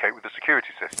communicate with the security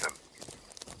system.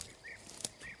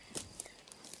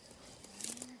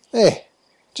 There.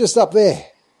 Just up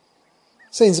there.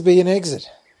 Seems to be an exit.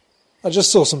 I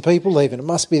just saw some people leaving. It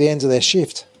must be the end of their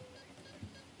shift.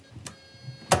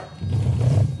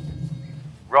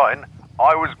 Ryan,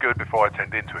 I was good before I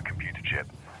turned into a computer chip.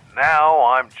 Now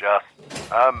I'm just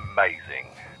amazing.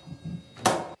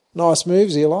 Nice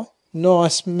moves, Eli.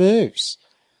 Nice moves.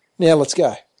 Now let's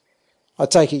go. I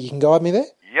take it you can guide me there?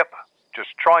 Yep. Just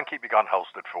try and keep your gun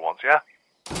holstered for once, yeah?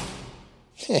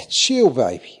 Yeah, chill,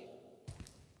 baby.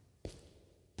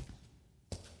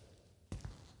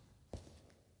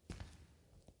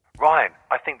 Ryan,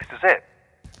 I think this is it.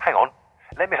 Hang on.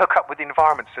 Let me hook up with the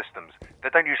environment systems. They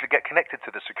don't usually get connected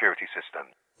to the security system.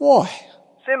 Why?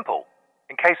 Simple.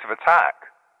 In case of attack.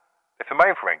 If the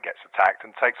mainframe gets attacked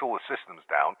and takes all the systems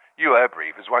down, you air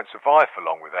breathers won't survive for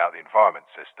long without the environment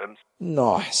systems.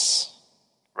 Nice.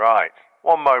 Right.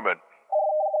 One moment.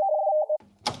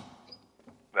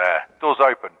 There. Door's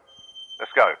open.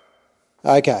 Let's go.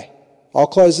 Okay. I'll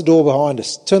close the door behind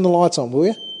us. Turn the lights on, will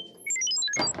you?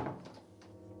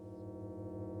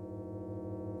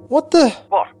 What the...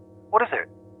 What? What is it?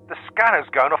 The scanner's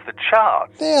going off the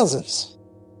charts. Thousands.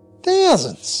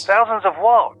 Thousands. Thousands of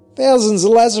what? Thousands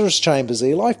of Lazarus chambers,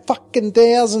 Eli. Fucking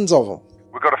thousands of them.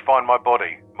 We've got to find my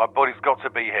body. My body's got to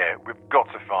be here. We've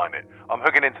got to find it. I'm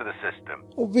hooking into the system.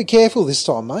 Well, be careful this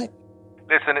time, mate.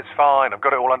 Listen, it's fine. I've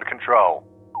got it all under control.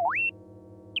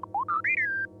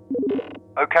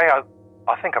 Okay,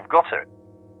 I think I've got it.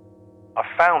 I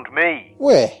found me.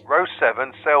 Where? Row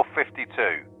 7, cell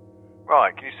 52.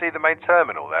 Right, can you see the main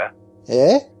terminal there?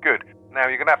 Yeah? Good. Now,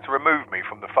 you're going to have to remove me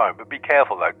from the phone, but be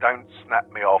careful, though. Don't snap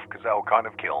me off, because that'll kind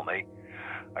of kill me.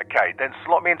 Okay, then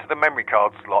slot me into the memory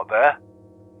card slot there.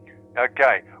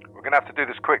 Okay, we're going to have to do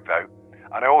this quick, though.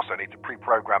 And I also need to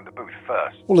pre-program the booth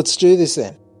first. Well, let's do this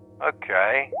then.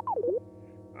 Okay.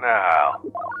 Now.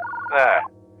 There.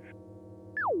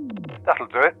 That'll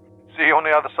do it. See you on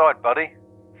the other side, buddy.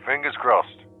 Fingers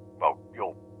crossed. Well,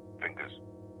 your fingers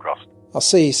crossed. I'll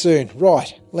see you soon.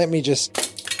 Right, let me just...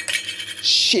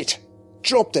 Shit!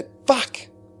 Dropped it. Fuck!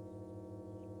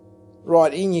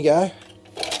 Right, in you go.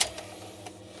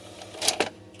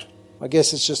 I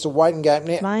guess it's just a waiting game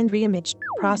now. Mind reimage.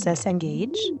 Process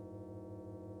engage.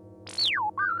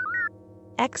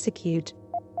 Execute.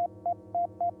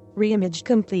 Reimage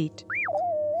complete.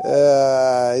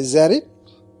 Is that it?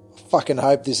 I fucking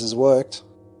hope this has worked.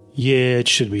 Yeah, it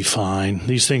should be fine.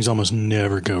 These things almost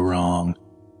never go wrong.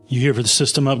 You here for the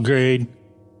system upgrade?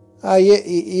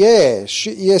 Yes,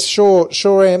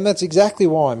 sure am. That's exactly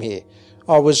why I'm here.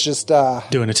 I was just,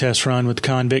 doing a test run with the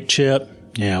convict chip?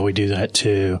 Yeah, we do that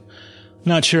too.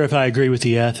 Not sure if I agree with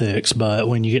the ethics, but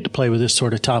when you get to play with this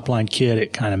sort of top-line kit,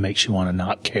 it kind of makes you want to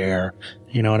not care.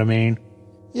 You know what I mean?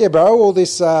 Yeah, bro, all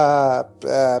this, stuff,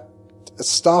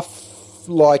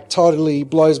 like, totally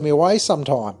blows me away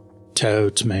sometime.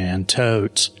 Totes, man,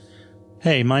 totes.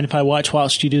 Hey, mind if I watch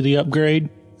whilst you do the upgrade?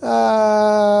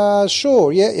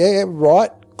 Sure, yeah,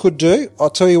 right. Could do. I'll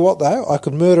tell you what, though, I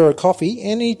could murder a coffee.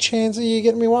 Any chance of you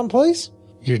getting me one, please?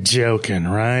 You're joking,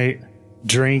 right?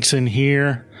 Drinks in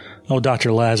here? Oh,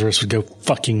 Dr. Lazarus would go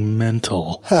fucking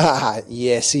mental. Ha,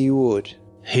 yes, he would.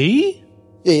 He?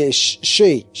 Yeah,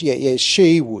 she. Yeah,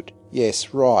 she would.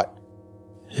 Yes, right.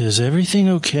 Is everything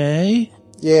okay?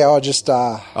 Yeah, I just,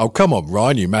 Oh, come on,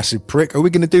 Ryan, you massive prick. Are we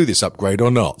going to do this upgrade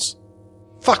or not?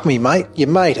 Fuck me, mate. You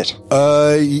made it.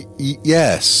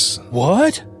 Yes.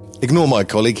 What? Ignore my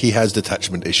colleague. He has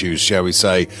detachment issues, shall we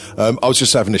say. I was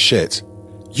just having a shit.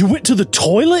 You went to the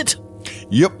toilet?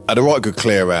 Yep, had a right good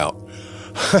clear out.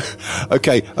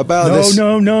 Okay, about this...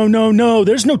 No.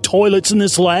 There's no toilets in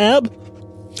this lab.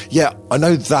 Yeah, I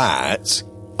know that.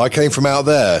 I came from out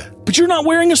there. But you're not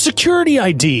wearing a security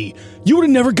ID. You would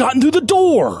have never gotten through the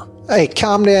door. Hey,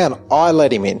 calm down. I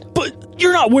let him in. But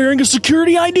you're not wearing a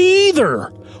security ID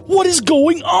either. What is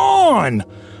going on?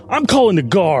 I'm calling the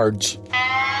guards.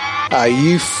 Oh,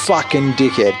 you fucking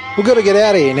dickhead. We've got to get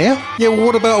out of here now. Yeah, well,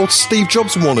 what about old Steve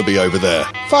Jobs wannabe over there?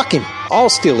 Fuck him. I'll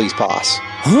steal his pass.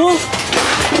 Huh?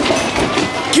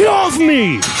 Get off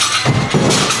me!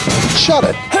 Shut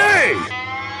it. Hey!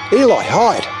 Eli,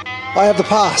 hide. I have the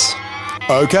pass.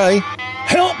 Okay.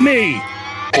 Help me!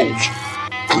 Halt.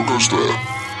 Who goes there?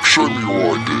 Show me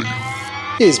your ID.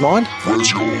 Here's mine.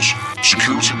 Where's yours?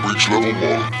 Security breach level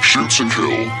 1. Shoot to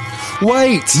kill.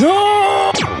 Wait!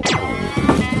 No!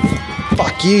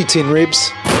 Fuck you, Tin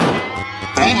Ribs.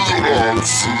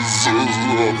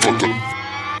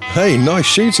 Hey, nice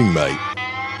shooting, mate.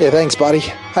 Yeah, thanks, buddy.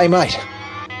 Hey, mate.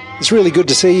 It's really good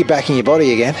to see you back in your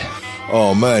body again.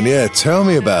 Oh, man, yeah, tell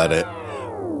me about it.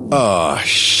 Oh,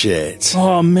 shit.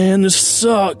 Oh, man, this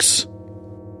sucks.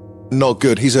 Not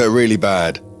good. He's hurt really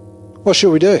bad. What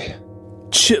should we do?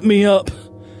 Chip me up.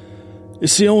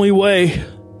 It's the only way.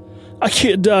 I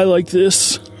can't die like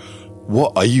this.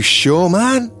 What, are you sure,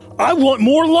 man? I want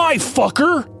more life,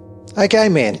 fucker! Okay,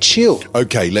 man, chill.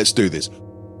 Okay, let's do this.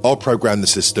 I'll program the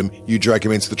system. You drag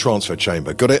him into the transfer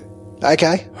chamber. Got it?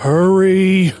 Okay.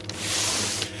 Hurry.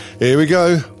 Here we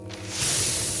go.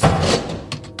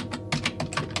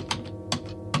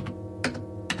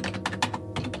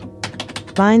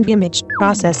 Find image,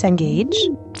 process, engage.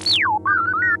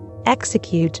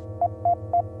 Execute.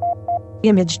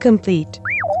 Image complete.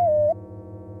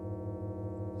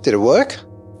 Did it work?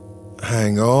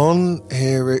 Hang on.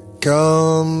 Here it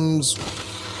comes.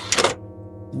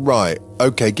 Right.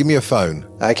 Okay, give me a phone.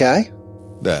 Okay.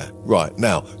 There. Right.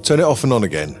 Now, turn it off and on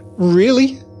again.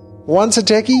 Really? Once a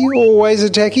techie, always a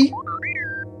techie?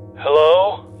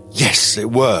 Hello? Yes,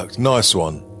 it worked. Nice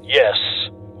one. Yes.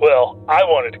 Well, I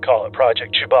wanted to call it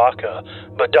Project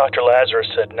Chewbacca, but Dr. Lazarus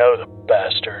said no, the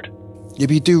bastard. Yeah,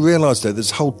 but you do realise, though,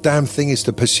 this whole damn thing is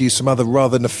to pursue some other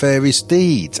rather nefarious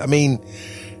deeds. I mean...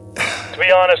 To be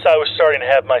honest, I was starting to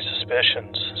have my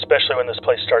suspicions, especially when this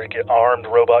place started to get armed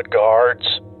robot guards.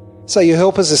 So you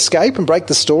help us escape and break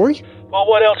the story? Well,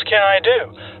 what else can I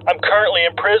do? I'm currently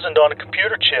imprisoned on a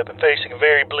computer chip and facing a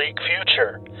very bleak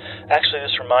future. Actually,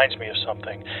 this reminds me of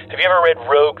something. Have you ever read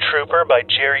Rogue Trooper by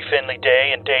Jerry Finley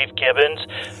Day and Dave Gibbons?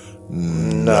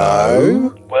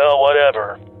 No. Well,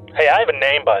 whatever. Hey, I have a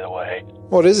name, by the way.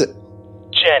 What is it?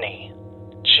 Jenny.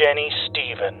 Jenny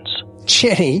Stevens.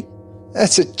 Jenny?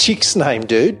 That's a chick's name,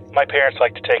 dude. My parents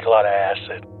like to take a lot of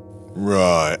acid.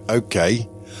 Right, okay.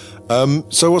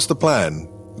 So what's the plan?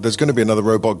 There's going to be another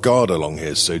robot guard along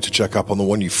here soon to check up on the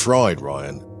one you fried,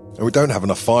 Ryan. And we don't have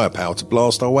enough firepower to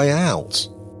blast our way out.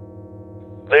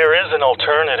 There is an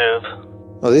alternative.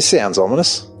 Well, this sounds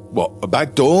ominous. What, a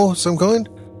back door of some kind?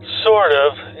 Sort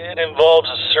of. It involves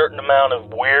a certain amount of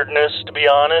weirdness, to be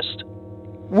honest.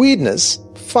 Weirdness?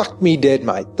 Fuck me dead,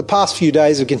 mate. The past few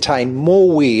days have contained more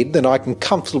weird than I can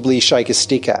comfortably shake a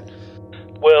stick at.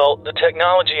 Well, the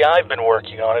technology I've been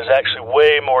working on is actually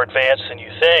way more advanced than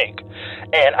you think.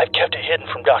 And I've kept it hidden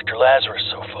from Dr. Lazarus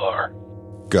so far.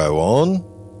 Go on.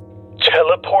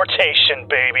 Teleportation,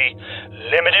 baby.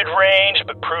 Limited range,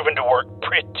 but proven to work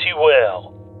pretty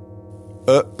well.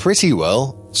 Pretty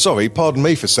well? Sorry, pardon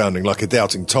me for sounding like a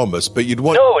doubting Thomas, but you'd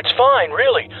want... No, it's fine,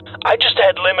 really. I just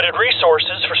had limited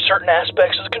resources for certain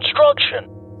aspects of the construction.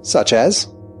 Such as?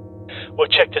 Well,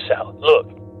 check this out. Look,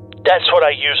 that's what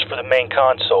I use for the main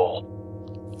console.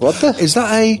 What the? Is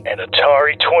that An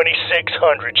Atari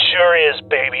 2600, sure is,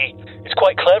 baby. It's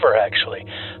quite clever, actually.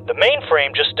 The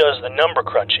mainframe just does the number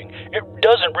crunching. It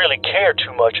doesn't really care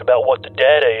too much about what the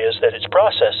data is that it's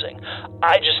processing.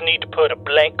 I just need to put a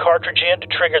blank cartridge in to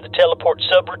trigger the teleport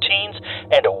subroutines,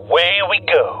 and away we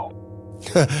go.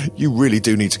 You really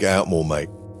do need to get out more, mate.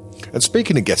 And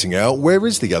speaking of getting out, where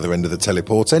is the other end of the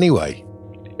teleport anyway?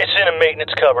 It's in a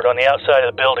maintenance cupboard on the outside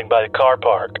of the building by the car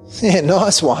park. Yeah,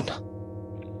 nice one.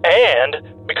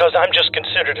 And, because I'm just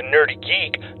considered a nerdy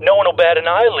geek, no one will bat an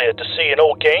eyelid to see an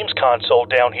old games console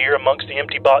down here amongst the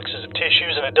empty boxes of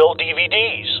tissues and adult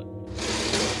DVDs.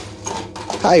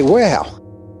 Hey, wow.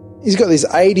 He's got this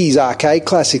 80s arcade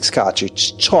classics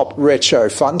cartridge. Top retro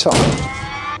fun time.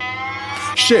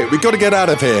 Shit, we got to get out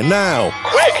of here, now!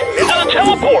 Quick! Into the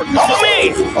teleport! Follow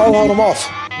me! I'll hold him off.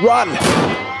 Run!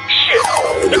 Shit!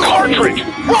 The cartridge!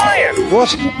 Ryan!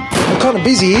 What? I'm kind of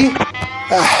busy here.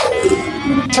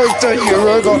 Take that, you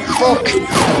robot fuck!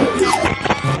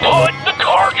 Put the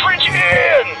cartridge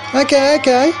in!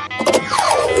 Okay.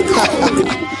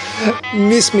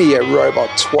 Miss me, you robot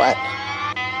twat.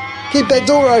 Keep that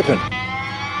door open.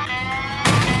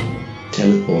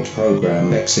 Teleport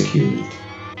program executed.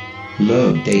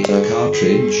 Load data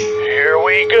cartridge. Here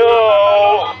we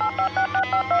go!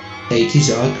 80s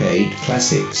arcade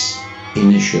classics.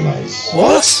 Initialize.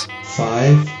 What?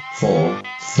 5, 4,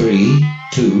 3,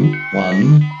 2,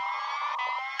 1.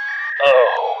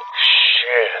 Oh,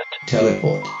 shit.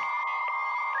 Teleport.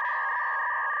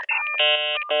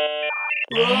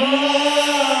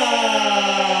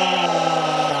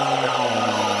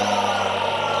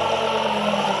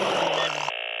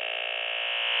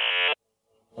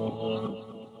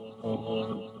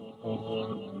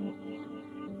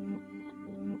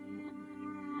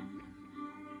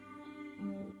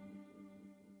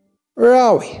 Where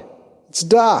are we? It's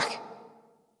dark.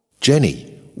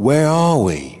 Jenny, where are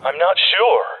we? I'm not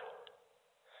sure.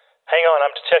 Hang on,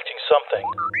 I'm detecting something.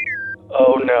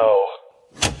 Oh no.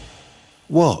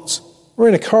 What? We're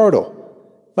in a corridor.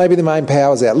 Maybe the main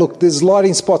power's out. Look, there's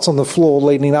lighting spots on the floor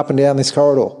leading up and down this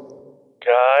corridor.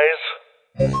 Guys?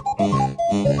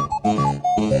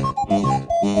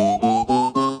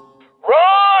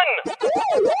 Run!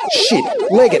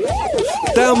 Shit, leg it.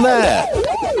 Down there!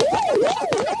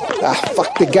 Ah,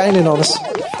 fuck, they're gaining on us.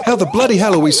 How the bloody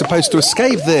hell are we supposed to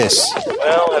escape this?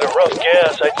 Well, at a rough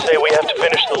guess, I'd say we have to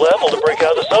finish the level to break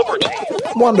out of the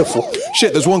subroutine. Wonderful.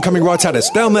 Shit, there's one coming right at us.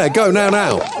 Down there, go,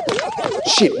 now.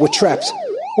 Shit, we're trapped.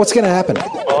 What's going to happen?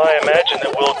 Well, I imagine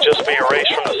that we'll just be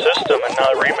erased from the system and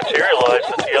not rematerialize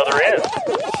at the other end.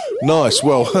 Nice,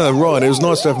 well, Ryan, it was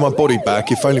nice to have my body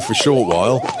back, if only for a short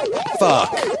while.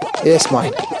 Fuck. Yes,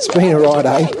 mate. It's been a ride,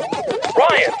 eh?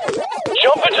 Ryan,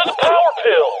 jump into the power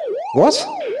pill! What?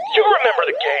 You remember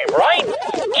the game, right?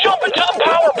 Jump into the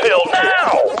power pill now!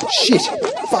 Shit.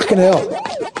 Fucking hell.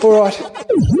 All right.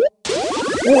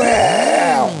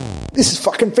 Wow. This is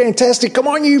fucking fantastic. Come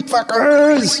on, you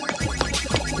fuckers.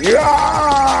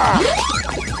 Yeah!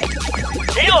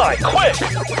 Eli, quick!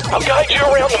 I'll guide you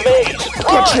around the maze.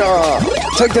 Run! Gotcha!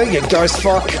 Take that, you ghost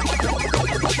fuck.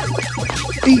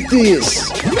 Eat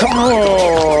this. Come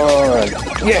on.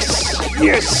 Yes.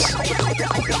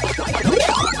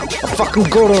 I fucking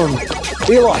got him.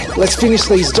 Eli, let's finish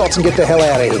these dots and get the hell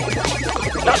out of here.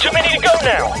 Not too many to go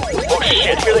now. Oh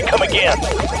shit, here they come again.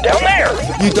 Down there!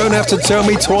 You don't have to tell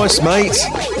me twice, mate.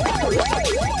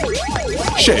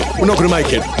 Shit, we're not gonna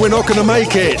make it. We're not gonna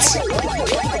make it!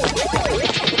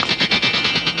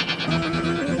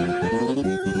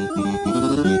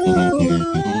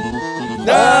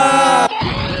 Ah!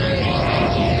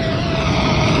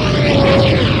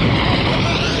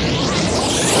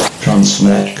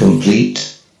 Transmat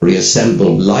complete.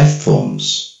 Reassemble life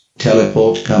forms.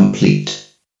 Teleport complete.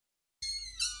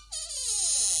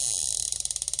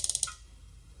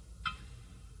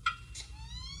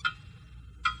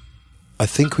 I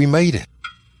think we made it.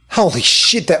 Holy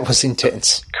shit, that was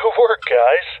intense. Good work,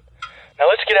 guys. Now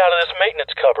let's get out of this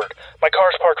maintenance cupboard. My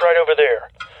car's parked right over there.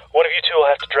 One of you two will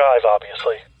have to drive,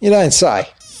 obviously. You don't say.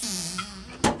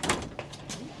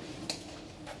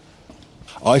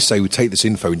 I say we take this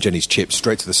info and Jenny's chip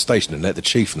straight to the station and let the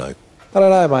chief know. I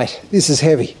don't know, mate. This is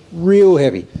heavy. Real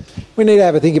heavy. We need to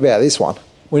have a think about this one.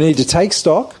 We need to take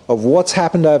stock of what's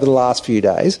happened over the last few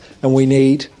days, and we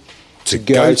need to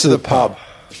go to the pub.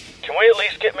 Can we at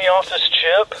least get me off this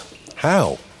chip?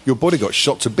 How? Your body got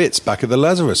shot to bits back at the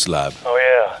Lazarus lab. Oh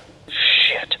yeah.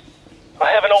 Shit.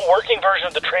 I have an old working version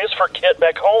of the transfer kit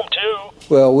back home, too.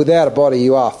 Well, without a body,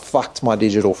 you are fucked, my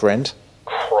digital friend.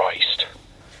 Christ.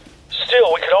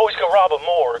 Still, we could always go rob a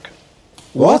morgue.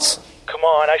 What? Come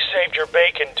on, I saved your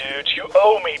bacon, dudes. You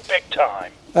owe me big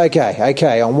time.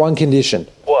 Okay, on one condition.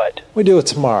 What? We do it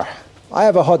tomorrow. I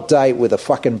have a hot date with a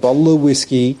fucking bottle of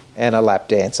whiskey and a lap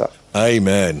dancer.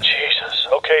 Amen. Jesus.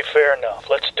 Okay, fair enough.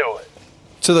 Let's do it.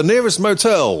 To the nearest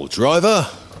motel, driver.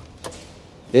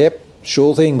 Yep,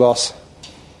 sure thing, boss.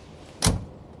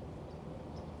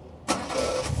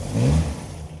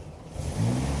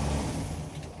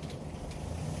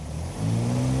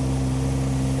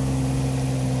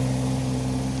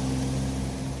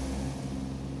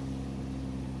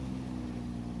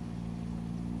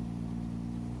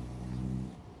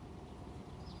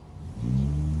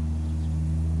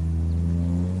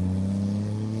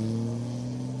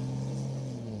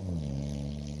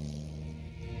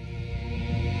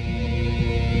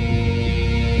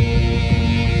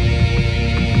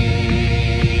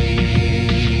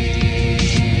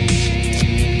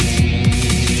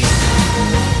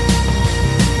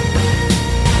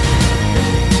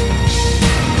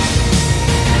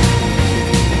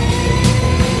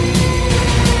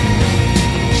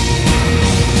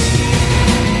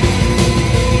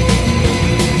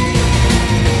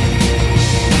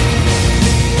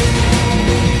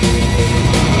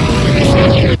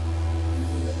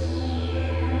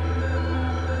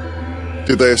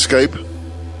 Did they escape?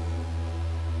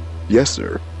 Yes,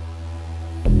 sir.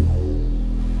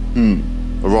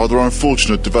 A rather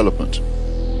unfortunate development.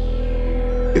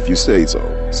 If you say so,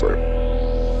 sir.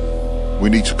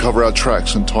 We need to cover our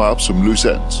tracks and tie up some loose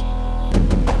ends.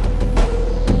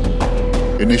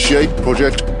 Initiate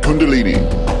Project Kundalini.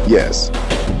 Yes,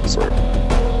 sir.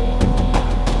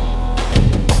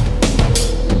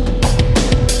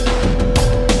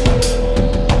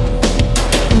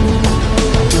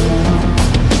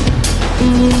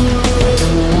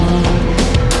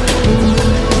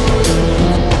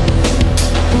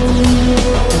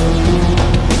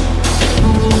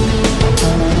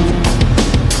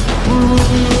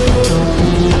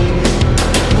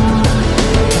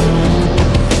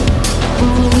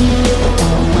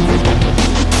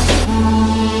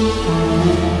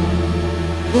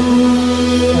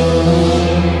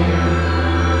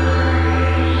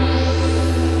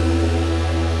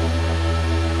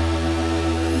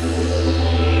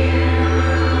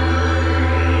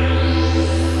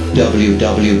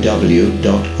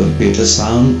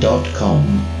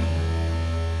 www.thebittersound.com